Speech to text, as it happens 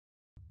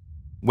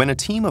When a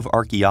team of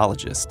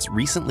archaeologists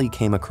recently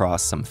came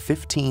across some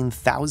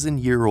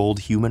 15,000-year-old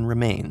human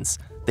remains,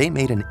 they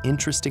made an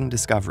interesting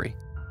discovery.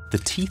 The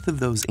teeth of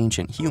those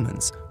ancient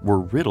humans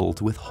were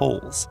riddled with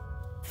holes.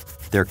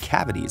 Their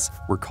cavities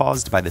were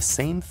caused by the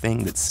same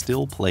thing that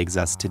still plagues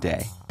us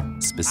today: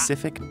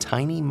 specific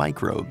tiny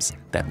microbes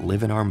that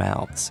live in our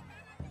mouths.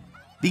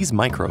 These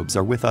microbes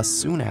are with us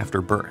soon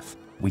after birth.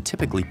 We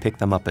typically pick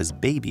them up as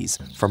babies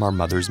from our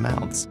mother's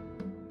mouths.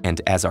 And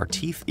as our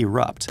teeth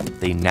erupt,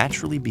 they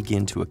naturally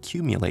begin to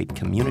accumulate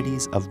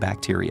communities of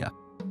bacteria.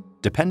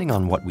 Depending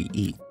on what we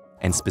eat,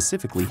 and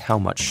specifically how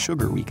much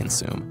sugar we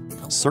consume,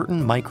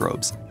 certain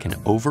microbes can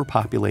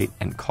overpopulate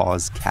and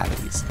cause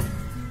cavities.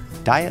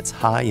 Diets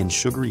high in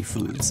sugary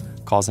foods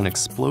cause an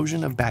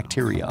explosion of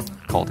bacteria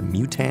called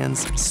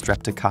mutans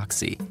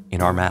streptococci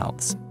in our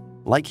mouths.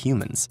 Like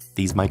humans,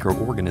 these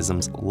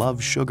microorganisms love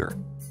sugar,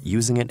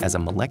 using it as a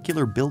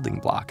molecular building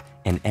block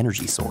and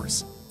energy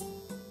source.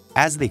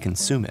 As they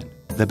consume it,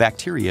 the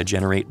bacteria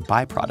generate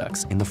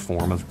byproducts in the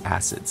form of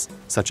acids,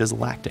 such as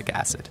lactic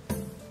acid.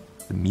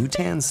 The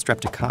mutans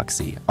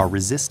streptococci are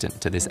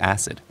resistant to this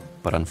acid,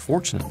 but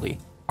unfortunately,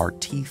 our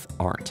teeth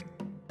aren't.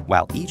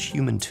 While each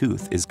human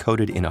tooth is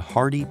coated in a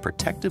hardy,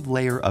 protective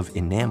layer of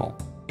enamel,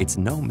 it's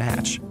no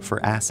match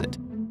for acid.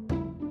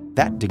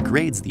 That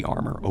degrades the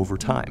armor over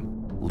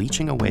time,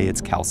 leaching away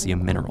its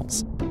calcium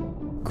minerals.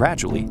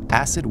 Gradually,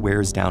 acid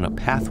wears down a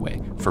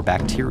pathway for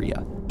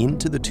bacteria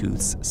into the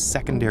tooth's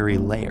secondary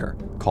layer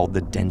called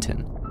the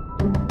dentin.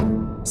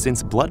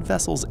 Since blood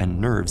vessels and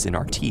nerves in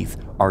our teeth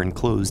are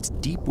enclosed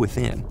deep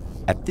within,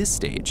 at this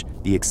stage,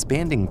 the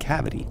expanding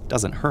cavity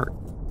doesn't hurt.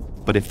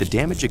 But if the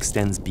damage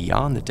extends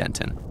beyond the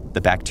dentin,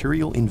 the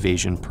bacterial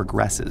invasion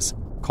progresses,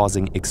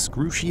 causing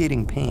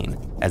excruciating pain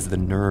as the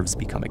nerves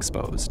become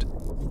exposed.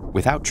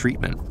 Without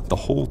treatment, the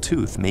whole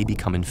tooth may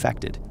become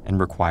infected and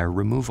require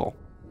removal,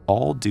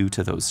 all due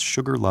to those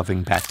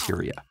sugar-loving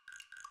bacteria.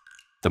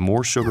 The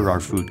more sugar our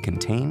food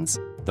contains,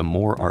 the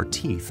more our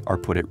teeth are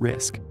put at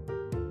risk.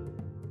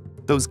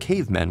 Those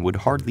cavemen would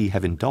hardly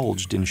have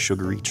indulged in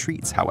sugary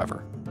treats,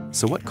 however.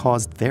 So what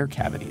caused their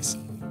cavities?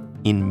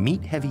 In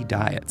meat-heavy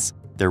diets,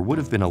 there would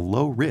have been a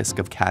low risk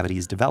of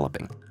cavities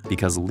developing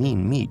because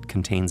lean meat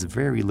contains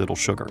very little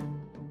sugar.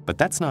 But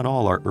that's not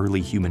all our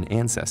early human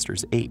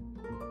ancestors ate.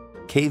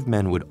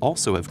 Cavemen would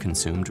also have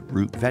consumed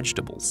root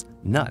vegetables,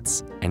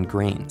 nuts, and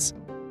grains,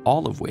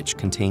 all of which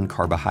contain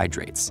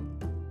carbohydrates.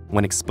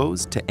 When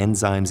exposed to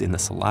enzymes in the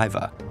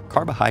saliva,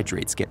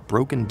 carbohydrates get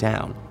broken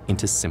down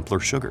into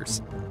simpler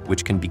sugars,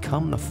 which can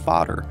become the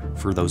fodder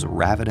for those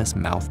ravenous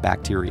mouth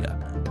bacteria.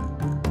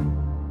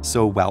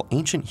 So while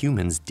ancient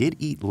humans did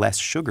eat less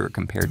sugar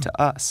compared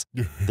to us,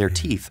 their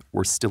teeth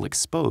were still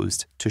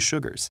exposed to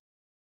sugars.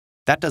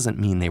 That doesn't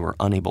mean they were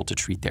unable to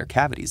treat their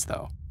cavities,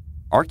 though.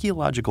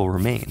 Archaeological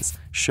remains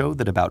show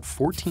that about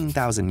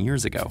 14,000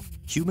 years ago,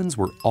 humans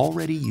were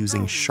already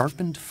using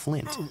sharpened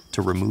flint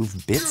to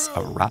remove bits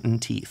of rotten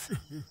teeth.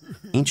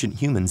 Ancient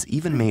humans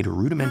even made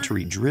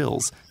rudimentary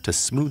drills to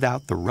smooth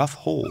out the rough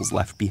holes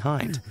left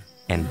behind,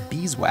 and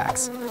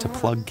beeswax to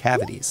plug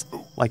cavities,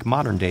 like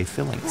modern-day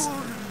fillings.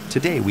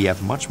 Today, we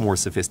have much more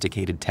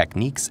sophisticated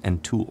techniques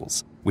and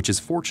tools, which is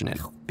fortunate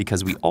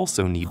because we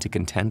also need to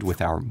contend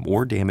with our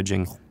more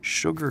damaging,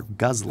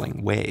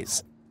 sugar-guzzling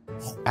ways.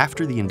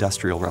 After the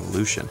Industrial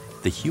Revolution,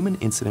 the human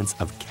incidence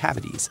of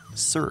cavities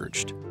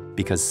surged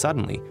because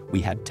suddenly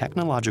we had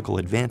technological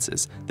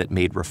advances that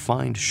made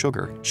refined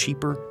sugar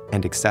cheaper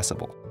and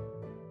accessible.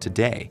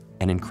 Today,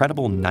 an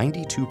incredible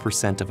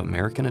 92% of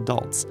American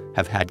adults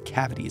have had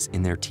cavities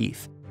in their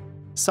teeth.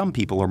 Some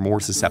people are more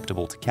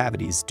susceptible to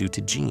cavities due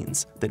to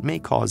genes that may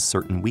cause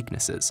certain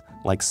weaknesses,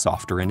 like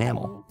softer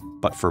enamel.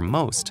 But for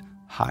most,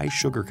 high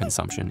sugar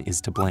consumption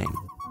is to blame.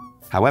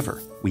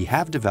 However, we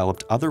have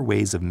developed other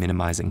ways of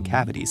minimizing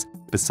cavities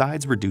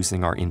besides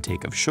reducing our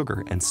intake of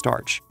sugar and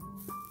starch.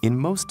 In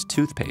most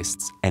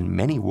toothpastes and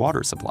many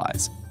water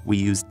supplies, we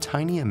use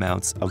tiny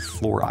amounts of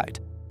fluoride.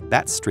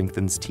 That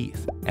strengthens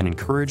teeth and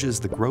encourages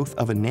the growth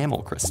of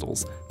enamel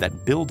crystals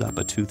that build up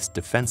a tooth's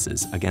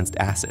defenses against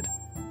acid.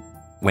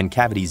 When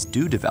cavities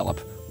do develop,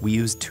 we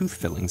use tooth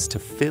fillings to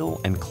fill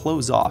and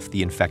close off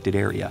the infected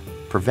area,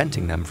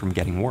 preventing them from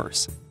getting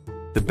worse.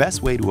 The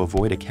best way to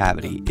avoid a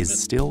cavity is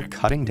still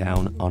cutting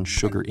down on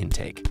sugar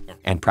intake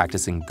and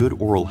practicing good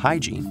oral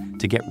hygiene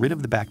to get rid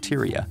of the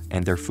bacteria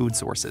and their food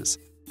sources.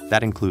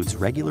 That includes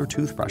regular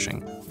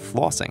toothbrushing,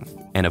 flossing,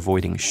 and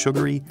avoiding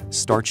sugary,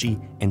 starchy,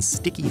 and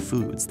sticky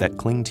foods that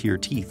cling to your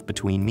teeth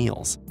between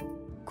meals.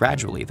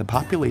 Gradually, the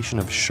population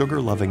of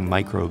sugar-loving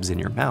microbes in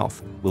your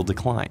mouth will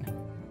decline.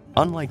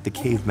 Unlike the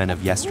cavemen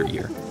of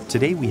yesteryear,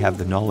 today we have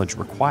the knowledge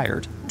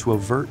required to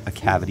avert a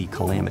cavity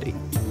calamity.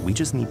 We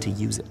just need to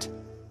use it.